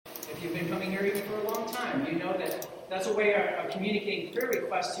coming here even for a long time. You know that that's a way of communicating prayer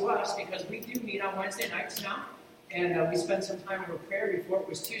requests to us, because we do meet on Wednesday nights now. And we spent some time for prayer before. It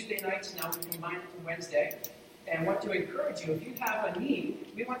was Tuesday nights, now we combined it to Wednesday. And want to encourage you, if you have a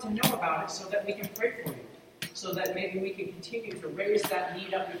need, we want to know about it so that we can pray for you. So that maybe we can continue to raise that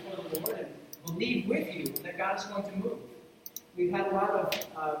need up before the Lord and believe with you that God is going to move. We've had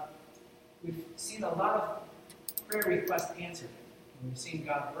we've seen a lot of prayer requests answered. We've seen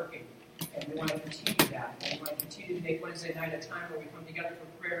God working. And we want to continue that. And we want to continue to make Wednesday night a time where we come together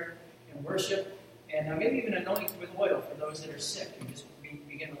for prayer and worship. And maybe even anoint with oil for those that are sick. And just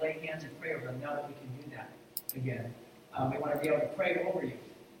begin to lay hands and pray over them now that we can do that again. We want to be able to pray over you.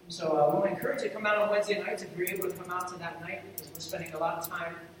 So we want to encourage you to come out on Wednesday nights if you're able to come out to that night, because we're spending a lot of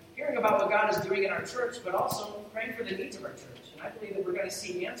time hearing about what God is doing in our church, but also praying for the needs of our church. And I believe that we're going to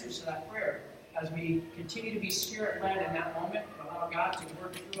see answers to that prayer as we continue to be Spirit-led in that moment and allow God to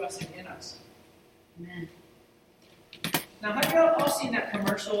work through us and in us. Amen. Now, have you all seen that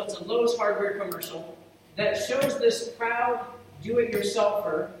commercial? It's a Lowe's hardware commercial that shows this proud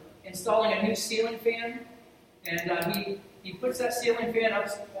do-it-yourselfer installing a new ceiling fan. And he puts that ceiling fan up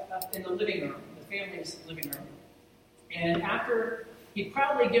in the living room, the family's living room. And after he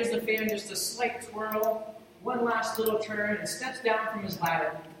proudly gives the fan just a slight twirl, one last little turn, and steps down from his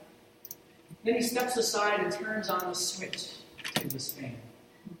ladder. Then he steps aside and turns on the switch to this fan.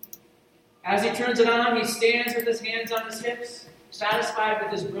 As he turns it on, he stands with his hands on his hips, satisfied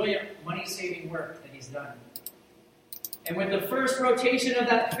with his brilliant money-saving work that he's done. And with the first rotation of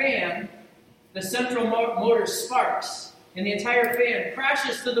that fan, the central motor sparks, and the entire fan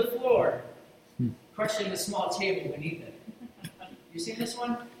crashes to the floor, crushing the small table beneath it. You seen this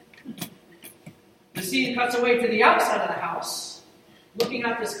one? The scene cuts away to the outside of the house, looking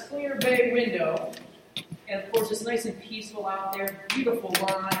out this clear bay window. And of course, it's nice and peaceful out there. Beautiful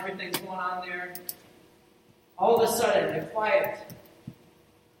lawn, everything's going on there. All of a sudden, the quiet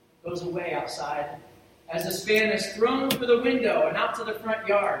goes away outside as this fan is thrown through the window and out to the front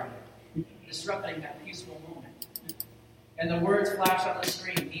yard, disrupting that peaceful moment. And the words flash on the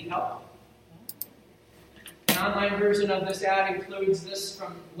screen, "Need help?" An online version of this ad includes this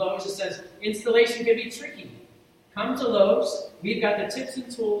from Lowe's. It says, "Installation can be tricky. Come to Lowe's. We've got the tips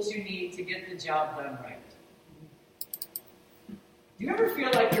and tools you need to get the job done right." Do you ever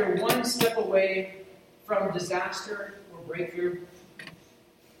feel like you're one step away from disaster or breakthrough?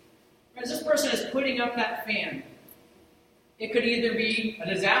 As this person is putting up that fan, it could either be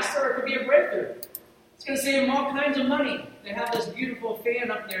a disaster or it could be a breakthrough. It's going to save him all kinds of money. They have this beautiful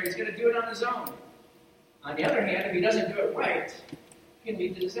fan up there. He's going to do it on his own. On the other hand, if he doesn't do it right, it can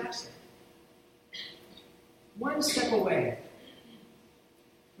lead to disaster. One step away.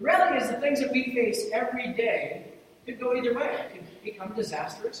 The reality is the things that we face every day could go either way. It could become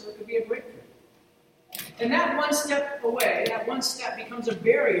disastrous or it could be a breakthrough. And that one step away, that one step becomes a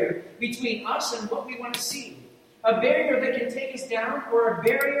barrier between us and what we want to see. A barrier that can take us down, or a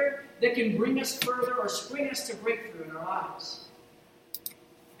barrier that can bring us further or spring us to breakthrough in our lives.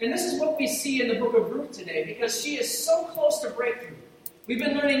 And this is what we see in the book of Ruth today, because she is so close to breakthrough. We've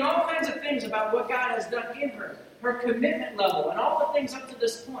been learning all kinds of things about what God has done in her commitment level, and all the things up to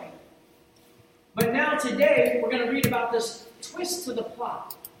this point. But now today, we're going to read about this twist to the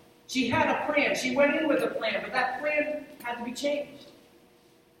plot. She had a plan. She went in with a plan, but that plan had to be changed.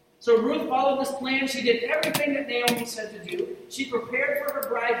 So Ruth followed this plan. She did everything that Naomi said to do. She prepared for her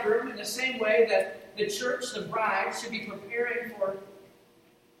bridegroom in the same way that the church, the bride, should be preparing for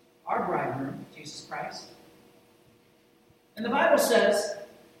our bridegroom, Jesus Christ. And the Bible says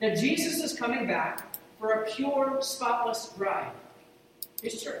that Jesus is coming back for a pure, spotless bride,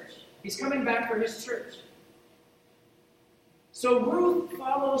 his church. He's coming back for his church. So Ruth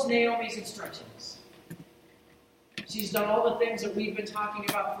follows Naomi's instructions. She's done all the things that we've been talking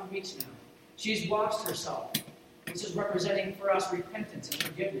about for weeks now. She's washed herself, which is representing for us repentance and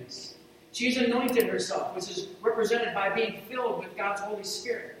forgiveness. She's anointed herself, which is represented by being filled with God's Holy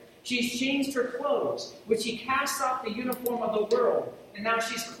Spirit. She's changed her clothes, which she casts off the uniform of the world, and now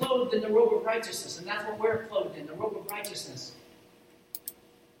she's clothed in the robe of righteousness, and that's what we're clothed in, the robe of righteousness.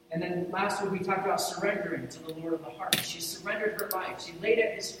 And then last week we talked about surrendering to the Lord of the heart. She surrendered her life. She laid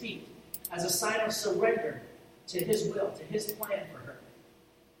at his feet as a sign of surrender to his will, to his plan for her.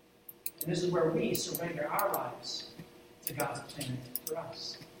 And this is where we surrender our lives to God's plan for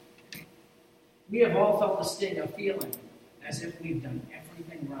us. We have all felt the sting of feeling as if we've done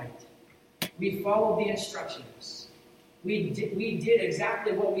everything right. We followed the instructions. We did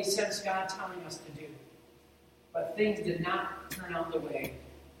exactly what we sensed God telling us to do. But things did not turn out the way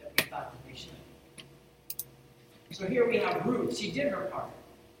that we thought that they should. So here we have Ruth. She did her part.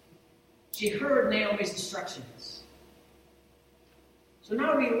 She heard Naomi's instructions. So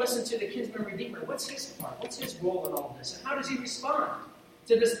now we listen to the kinsman redeemer. What's his part? What's his role in all this? And how does he respond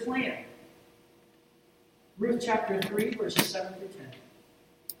to this plan? Ruth chapter 3, verses 7 through 10.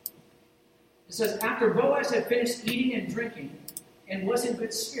 It says, after Boaz had finished eating and drinking and was in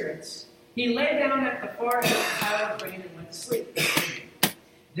good spirits, he lay down at the far end of the pile of grain and went to sleep.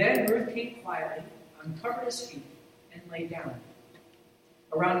 Then Ruth came quietly, uncovered his feet, and lay down.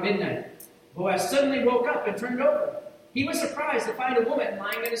 Around midnight, Boaz suddenly woke up and turned over. He was surprised to find a woman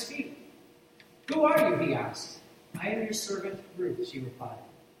lying at his feet. Who are you? He asked. I am your servant Ruth, she replied.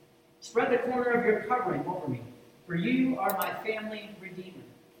 Spread the corner of your covering over me, for you are my family redeemer.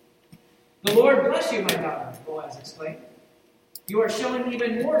 The Lord bless you, my daughter, Boaz exclaimed. You are showing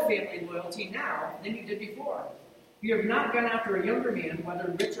even more family loyalty now than you did before. You have not gone after a younger man, whether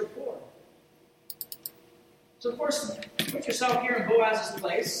rich or poor. So, of course, put yourself here in Boaz's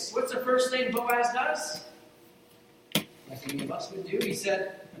place. What's the first thing Boaz does? Like any of us would do. He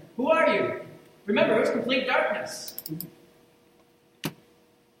said, who are you? Remember, it was complete darkness. It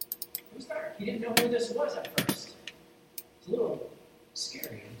was dark. He didn't know who this was at first. It's a little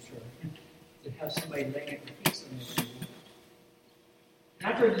scary, I'm sure, to have somebody laying at your feet.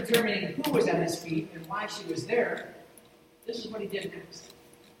 And after determining who was at his feet and why she was there, this is what he did next.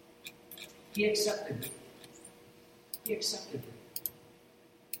 He accepted her. He accepted her.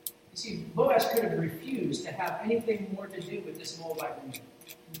 You see, Boaz could have refused to have anything more to do with this Moabite woman.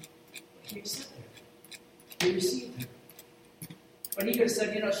 But he accepted her. He received her. But he could have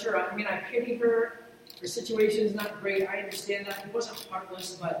said, sure, I pity her. Her situation is not great. I understand that. He wasn't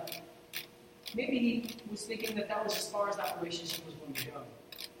heartless, but maybe he was thinking that was as far as that relationship was going to go.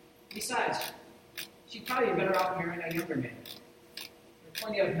 Besides, she'd probably be better off marrying a younger man. There are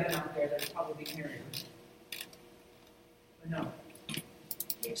plenty of men out there that would probably marry her. But no,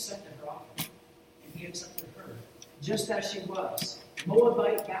 he accepted her offer, and he accepted her just as she was,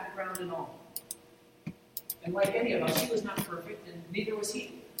 Moabite background and all. And like any of us, she was not perfect, and neither was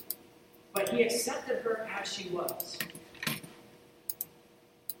he. But he accepted her as she was.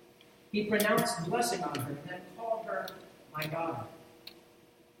 He pronounced blessing on her and then called her my daughter.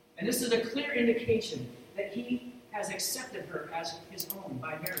 And this is a clear indication that he has accepted her as his own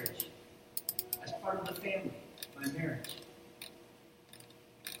by marriage, as part of the family by marriage.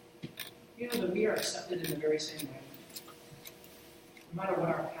 You know that we are accepted in the very same way. No matter what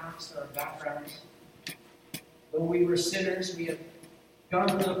our past or our backgrounds, though we were sinners, we have gone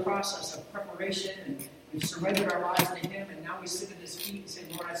through the process of preparation and we've surrendered our lives to Him, and now we sit at His feet and say,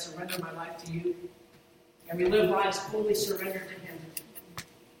 Lord, I surrender my life to you. And we live lives fully surrendered to Him.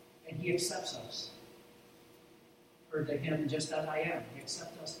 And He accepts us. Or to Him, just as I am. He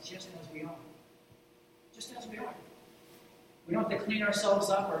accepts us just as we are. Just as we are. We don't have to clean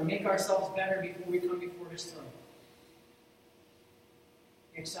ourselves up or make ourselves better before we come before His throne.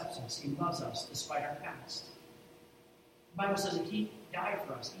 He accepts us. He loves us despite our past. The Bible says that He died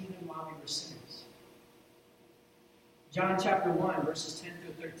for us even while we were sinners. John chapter 1, verses 10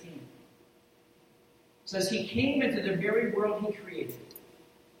 through 13 says, He came into the very world He created,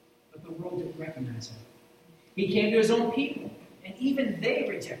 but the world didn't recognize Him. He came to His own people, and even they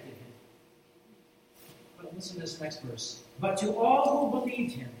rejected Him. But listen to this next verse. But to all who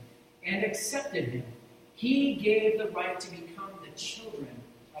believed Him and accepted Him, He gave the right to become the children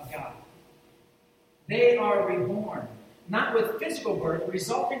of God. They are reborn, not with physical birth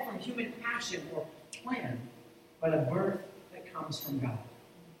resulting from human passion or plan, but a birth that comes from God.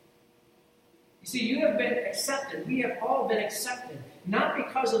 You see, you have been accepted. We have all been accepted, not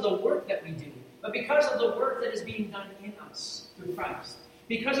because of the work that we do, but because of the work that is being done in us through Christ.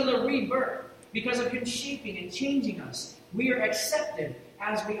 Because of the rebirth, because of Him shaping and changing us, we are accepted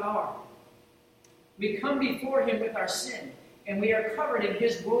as we are. We come before Him with our sin, and we are covered in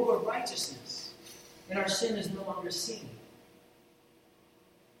His robe of righteousness, and our sin is no longer seen.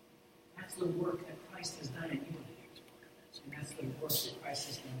 That's the work that Christ has done in you. And that's the work that Christ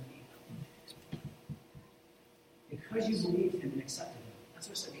has done in me. Because you believed Him and accepted Him. That's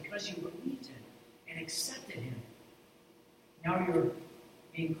what it said. Because you believed Him and accepted Him, now you're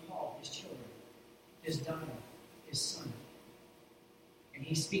being called His children, His daughter, His son. And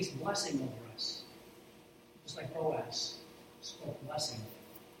He speaks blessing over us. Just like Boaz spoke blessing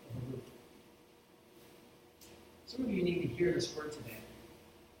over Ruth. Some of you need to hear this word today.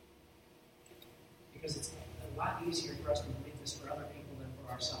 Because it's a lot easier for us to believe this for other people than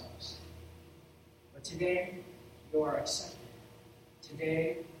for ourselves. But today, you are accepted.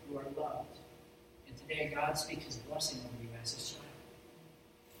 Today, you are loved. And today, God speaks His blessing over you as His child.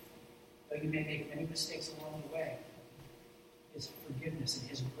 Though you may make many mistakes along the way, His forgiveness and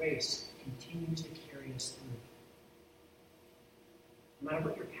His grace continues to carry us through. No matter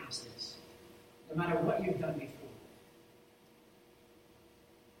what your past is, no matter what you've done before.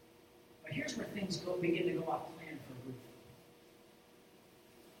 But here's where things begin to go off plan for Ruth.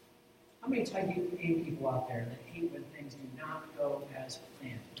 How many type A people out there that hate when things do not go as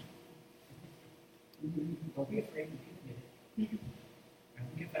planned? Don't be afraid when people get it.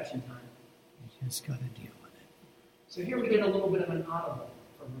 Confession time. You just got to deal with it. So here we get a little bit of an audible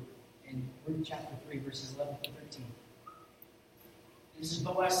from Ruth in Ruth chapter 3, verses 11 to 13. This is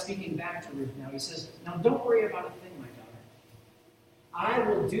Boaz speaking back to Ruth now. He says, "Now don't worry about a thing, my daughter. I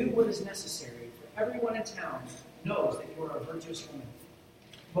will do what is necessary, for everyone in town knows that you are a virtuous woman.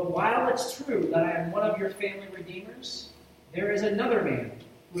 But while it's true that I am one of your family redeemers, there is another man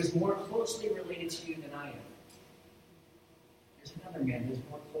who is more closely related to you than I am. There's another man who is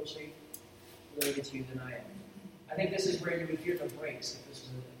more closely related to you than I am." I think this is where you would hear the breaks if this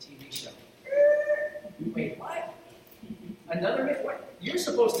was a TV show. Wait, what? Another man? What? You're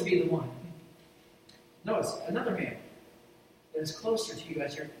supposed to be the one. No, it's another man that is closer to you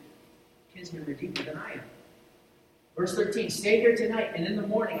as your kinsman redeemer than I am. Verse 13, "Stay here tonight, and in the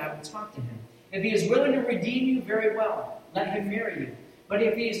morning I will talk to him. If he is willing to redeem you, very well, let him marry you. But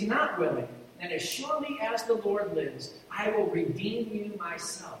if he is not willing, then as surely as the Lord lives, I will redeem you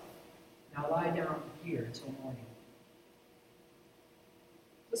myself. Now lie down here until morning."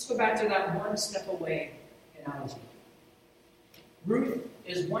 Let's go back to that one step away analogy. Ruth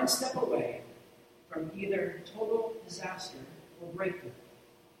is one step away from either total disaster or breakthrough.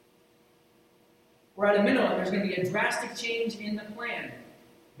 Or at a minimum, there's going to be a drastic change in the plan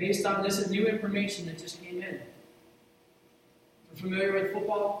based on this new information that just came in. If you're familiar with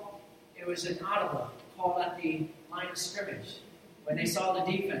football, it was an audible called at the line of scrimmage when they saw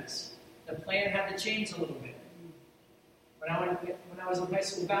the defense. The plan had to change a little bit. When I was in high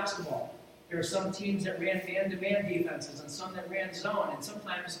school basketball, there were some teams that ran man-to-man defenses and some that ran zone, and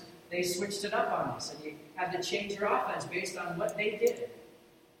sometimes they switched it up on us, and you had to change your offense based on what they did.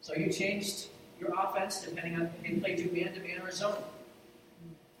 So you changed your offense depending on if they played you man-to-man or zone.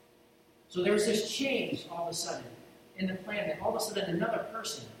 So there was this change all of a sudden in the plan that all of a sudden another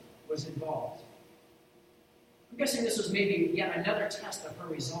person was involved. I'm guessing this was maybe yet another test of her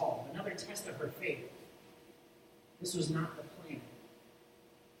resolve, another test of her faith. This was not the plan.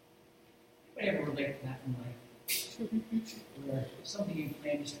 Anybody ever relate to that in life? Where something you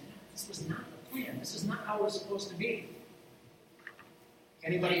planned, you said, "No, this was not the plan. This is not how it was supposed to be."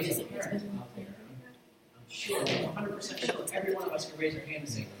 Anybody who's a parent out there, I'm sure, 100% sure, every one of us can raise our hand and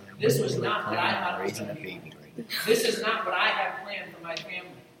say, "This was not what I thought it was going to be. This is not what I had planned for my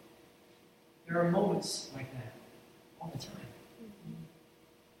family." There are moments like that all the time.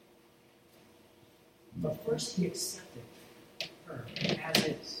 But first he accepted her as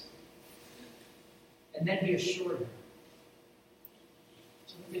is. And then he assured her.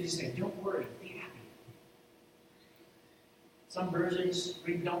 So what did he say? Don't worry, be happy. Some versions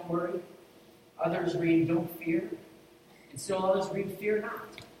read don't worry. Others read don't fear. And still others read fear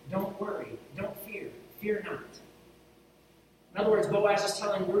not. Don't worry, don't fear, fear not. In other words, Boaz is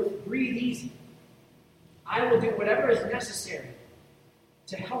telling Ruth, breathe easy. I will do whatever is necessary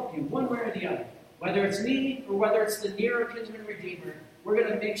to help you one way or the other. Whether it's me or whether it's the nearer kinsman redeemer, we're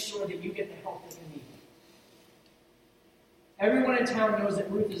going to make sure that you get the help that you need. Everyone in town knows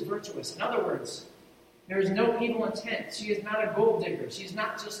that Ruth is virtuous. In other words, there is no evil intent. She is not a gold digger. She's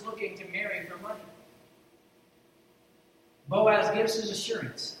not just looking to marry for money. Boaz gives his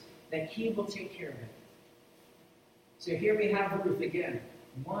assurance that he will take care of it. So here we have Ruth again,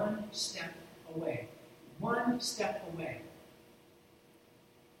 one step away. One step away.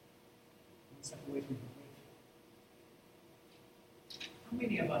 One step away from her breakthrough. How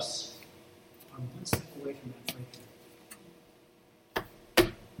many of us are one step away from that breakthrough?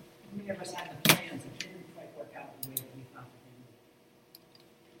 How many of us had the plans that didn't quite work out the way that we thought that they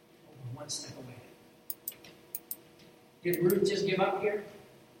would? Over one step away. Did Ruth just give up here?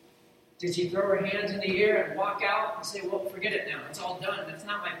 Did she throw her hands in the air and walk out and say, well, forget it now. It's all done. That's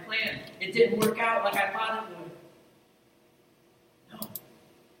not my plan. It didn't work out like I thought it would. No.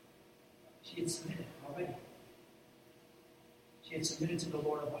 She had submitted already. She had submitted to the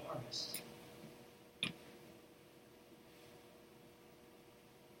Lord of the harvest.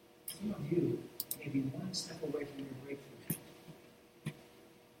 Some of you may be one step away from your breakthrough.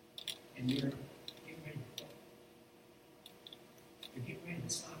 And you're getting ready to quit. You're getting ready to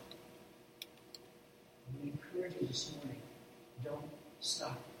stop. We encourage you this morning, don't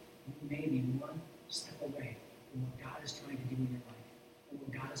stop. You may be one step away from what God is trying to do in your life and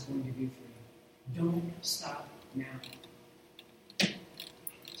what God is going to do for you. Don't stop now.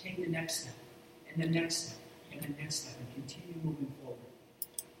 take the next step, and the next step, and the next step, and continue moving forward.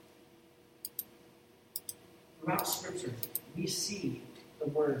 Throughout Scripture, we see the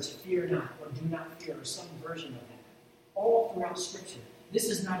words, fear not, or do not fear, or some version of that. All throughout Scripture. This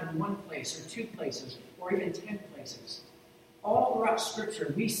is not in one place, or 2 places, or even 10 places. All throughout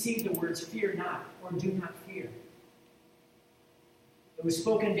Scripture, we see the words, fear not, or do not fear. It was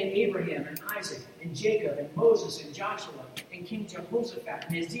spoken to Abraham, and Isaac, and Jacob, and Moses, and Joshua, and King Jehoshaphat,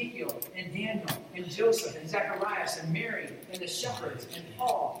 and Ezekiel, and Daniel, and Joseph, and Zacharias, and Mary, and the shepherds, and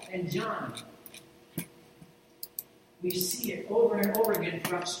Paul, and John. We see it over and over again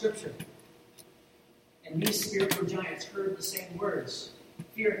throughout Scripture. And these spiritual giants heard the same words.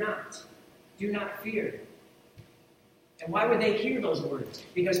 Fear not. Do not fear. And why would they hear those words?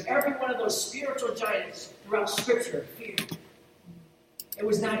 Because every one of those spiritual giants throughout Scripture feared. It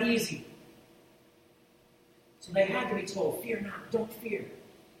was not easy. So they had to be told, fear not, don't fear.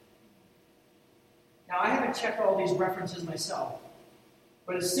 Now, I haven't checked all these references myself,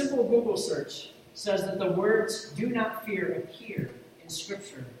 but a simple Google search says that the words do not fear appear in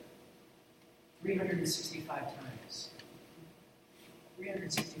Scripture 365 times.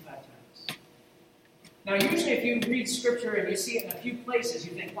 365 times. Now, usually if you read Scripture and you see it in a few places,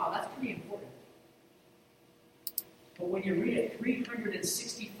 you think, wow, that's pretty important. But when you read it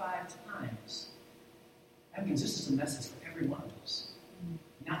 365 times, that means this is a message for every one of us.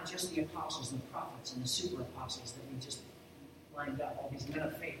 Not just the apostles and the prophets and the super apostles that we just lined up, all these men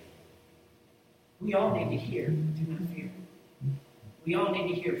of faith. We all need to hear, do not fear. We all need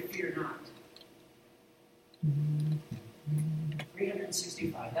to hear, fear not.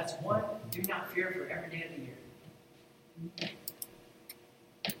 365. That's one, do not fear for every day of the year.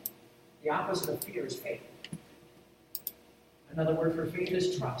 The opposite of fear is faith. Another word for faith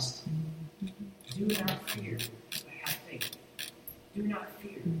is trust. Do not fear, but have faith. Do not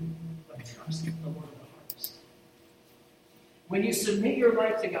fear, but trust the Lord of the harvest. When you submit your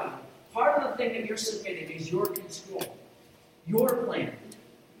life to God, part of the thing that you're submitting is your control, your plan,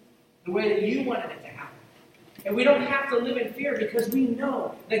 the way that you wanted it to happen. And we don't have to live in fear because we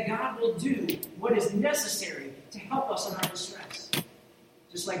know that God will do what is necessary to help us in our distress.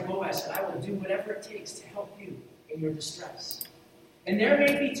 Just like Boaz said, I will do whatever it takes to help you in your distress. And there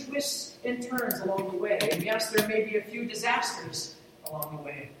may be twists and turns along the way. And yes, there may be a few disasters along the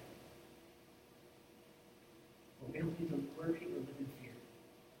way. But we don't need to worry or live in fear.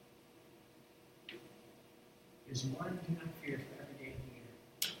 There's one do not fear for every day of the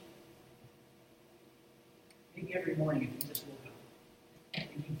year. Maybe every morning if you just woke up,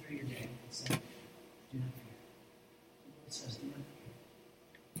 thinking through your day and say, do not fear. The Lord says, do not fear.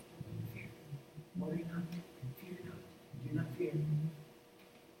 Don't fear. Worry not. Fear not. Do not fear.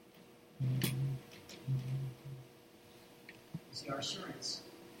 See, our assurance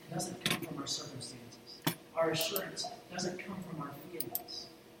doesn't come from our circumstances. Our assurance doesn't come from our feelings.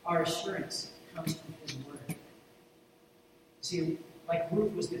 Our assurance comes from His Word. See, like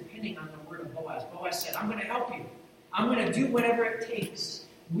Ruth was depending on the word of Boaz. Boaz said, I'm going to help you. I'm going to do whatever it takes.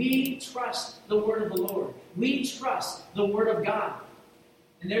 We trust the word of the Lord. We trust the word of God.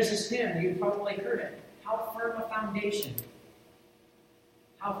 And there's this hymn, you've probably heard it. How firm a foundation.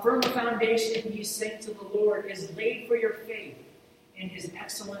 How firm a foundation, ye saints of the Lord, is laid for your faith in His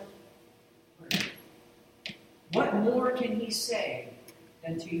excellent word. What more can He say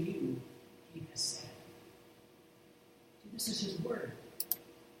than to you He has said? This is His word.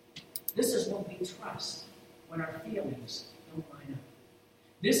 This is what we trust when our feelings don't line up.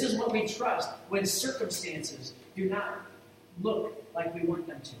 This is what we trust when circumstances do not look like we want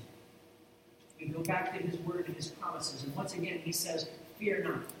them to. We go back to His word and His promises. And once again, He says, fear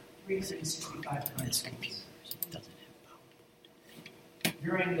not. 365 times.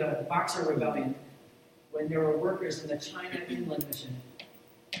 During the Boxer Rebellion, when there were workers in the China Inland Mission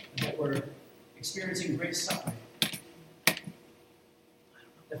that were experiencing great suffering,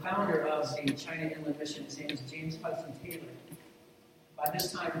 the founder of the China Inland Mission, his name is James Hudson Taylor. By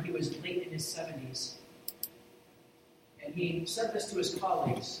this time, he was late in his 70s. And he said this to his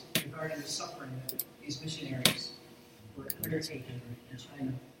colleagues regarding the suffering that these missionaries were undertaking in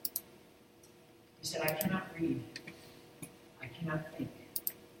China. He said, I cannot read. I cannot think.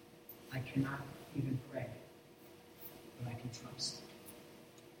 I cannot even pray. But I can trust.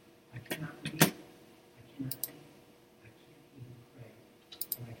 I cannot read. I cannot think. I can't even pray.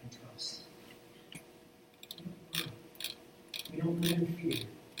 But I can trust. We don't live in fear.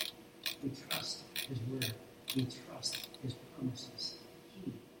 We trust His word. We trust His promises.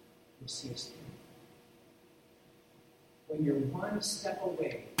 He will see us through. When you're one step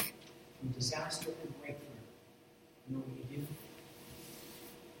away from disaster or breakthrough, you know what you do?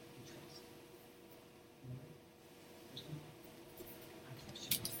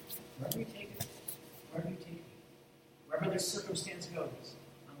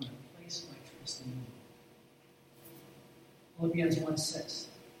 Philippians 1:6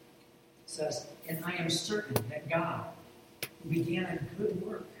 says, "And I am certain that God, who began a good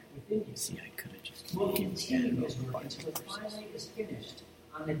work within you, See, I could have just will continue his work until it finally is finished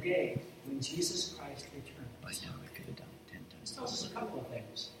on the day when Jesus Christ By returns." now, I could have done 10 This times. tells us a couple of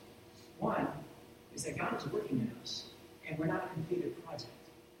things. One is that God is working in us, and we're not a completed project.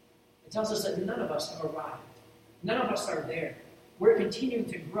 It tells us that none of us have arrived. None of us are there. We're continuing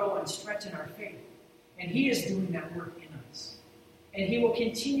to grow and stretch in our faith, and He is doing that work in us. And He will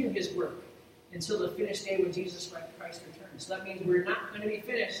continue His work until the finished day when Jesus Christ returns. So that means we're not going to be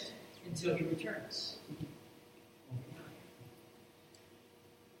finished until He returns.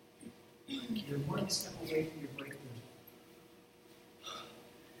 You're one step away from your breakthrough.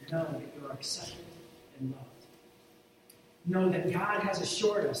 Know that you are accepted and loved. Know that God has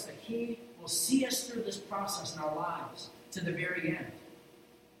assured us that He will see us through this process in our lives to the very end.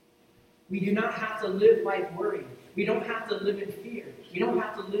 We do not have to live life worried. We don't have to live in fear. We don't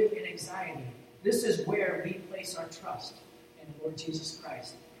have to live in anxiety. This is where we place our trust in the Lord Jesus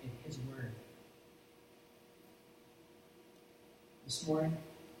Christ and His Word. This morning,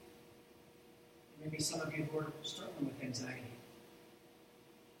 maybe some of you who are struggling with anxiety,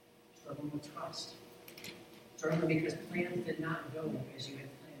 struggling with trust, struggling because plans did not go as you had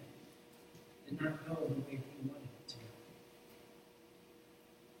planned, did not go the way that you wanted it to go.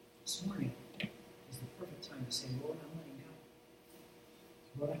 This morning is the perfect time to say, Lord, I'm letting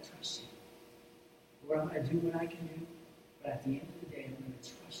go. Lord, I trust you. Lord, I'm going to do what I can do, but at the end of the day, I'm going to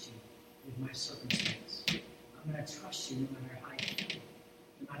trust you with my circumstance. I'm going to trust you no matter how I feel,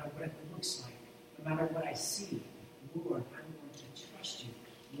 no matter what it looks like, no matter what I see. Lord, I'm going to trust you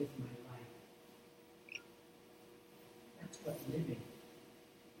with my life. That's what living.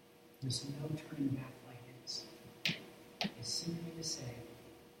 There's no turning back like this. It's simply to say,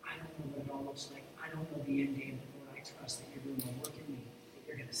 I don't know what it all looks like. I don't know the end game, but Lord, I trust that you're doing a work in me, that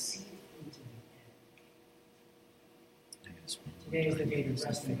you're going to see it through to the end. Today is the day to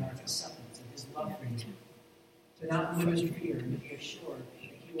rest in God's acceptance of His love for you. To not live in fear and to be assured that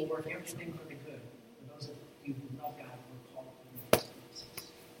He will work everything for the good for those of you who love God and are called to His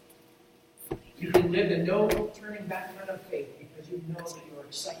purposes. You can live the no turning back kind of faith because you know that you are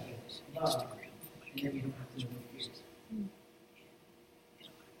accepted, loved, and then you don't have to live in fear.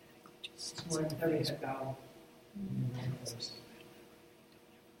 This morning, with every head bowed and your eyes closed.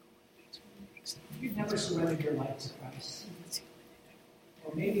 You've never surrendered your life to Christ.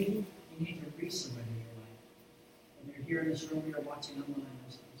 Or maybe you need to re-surrender your life. When you're here in this room, you're watching online,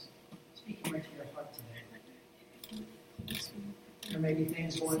 speaking right to your heart today. There may be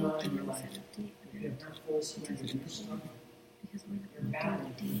things going on in your life that you have not fully surrendered, and you're struggling. You're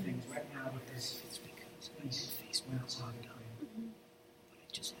battling through things right now because things went outside of your plan.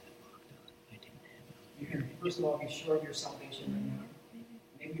 You can, first of all, be sure of your salvation right now.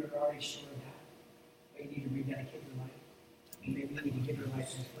 Maybe you're already sure of that, but you need to rededicate your life. And maybe you need to give your life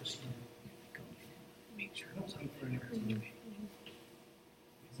to the first one. Don't wait for another time.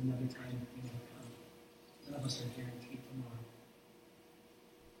 Because another time may never come. None of us are guaranteed tomorrow.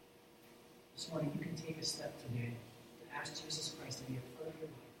 This morning, you can take a step today to ask Jesus Christ to be a part of your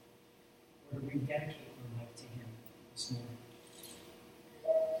life, or to rededicate your life to Him this morning.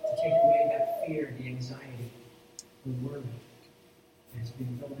 To take away that fear, the anxiety, the worry that has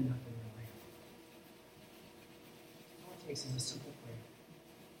been building up in your life. All it takes is a simple prayer.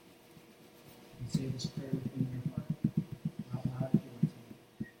 You say this prayer within your heart, out loud if you want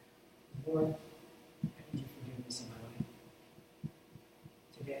to. Lord, I need your forgiveness in my life.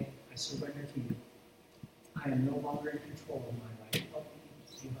 Today, I surrender to you. I am no longer in control of my life. Help me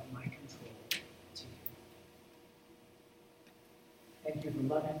give up my control to you. Thank you for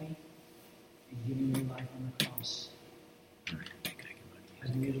loving me and giving me life on the cross. I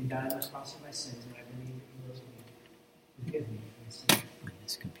believe you died on the cross for my sins, and I believe that you rose again. Forgive me for my sins. When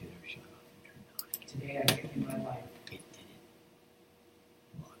this computer shut off and turned on, Today I give you my life. it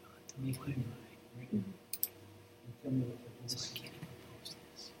didn't log on to Make my me Wi-Fi. right now. And fill me with your Holy So I Spirit. can't even post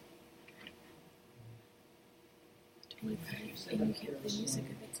this. You said up here this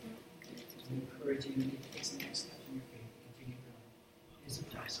morning, I encourage you to take some next step in your faith and continue growing. It is a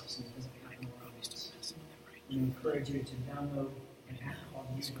process and it doesn't happen overnight. I encourage you to download an app called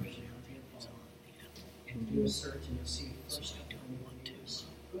YouVersion onto your phone and do a search and you'll see the first step on your videos.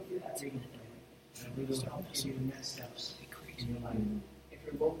 Go through that reading plan and it will help give you the next steps in your life. If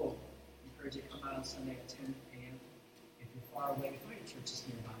you're local, I encourage you to come out on Sunday at 10 a.m. If you're far away, find a church that's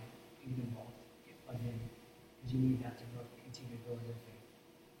nearby. Get involved. Get plugged in. Because you need that to grow, continue to grow in your faith.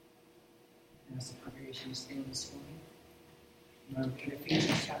 And as the congregation is standing this morning, in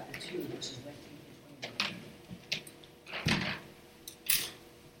Ephesians chapter 2, verses 19 to 21.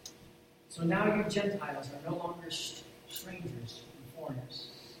 So now you Gentiles are no longer strangers and foreigners.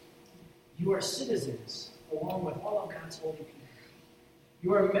 You are citizens along with all of God's holy people.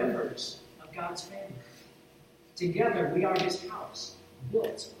 You are members of God's family. Together we are his house,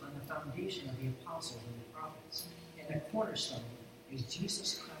 built on the foundation of the apostles and the prophets, and the cornerstone is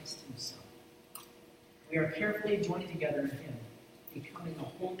Jesus Christ himself. We are carefully joined together in him, becoming a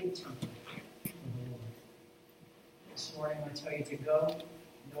holy temple of the Lord. This morning I tell you to go,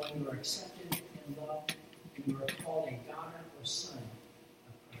 knowing you are accepted and loved, and you are called a daughter or son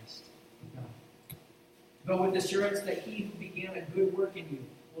of Christ, God. Go with assurance that he who began a good work in you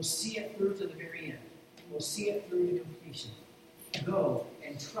will see it through to the very end. Will see it through to completion. Go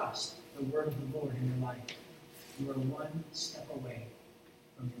and trust the word of the Lord in your life. You are one step away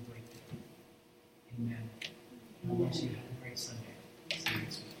from your breakthrough. Amen. God bless you. Have a great Sunday.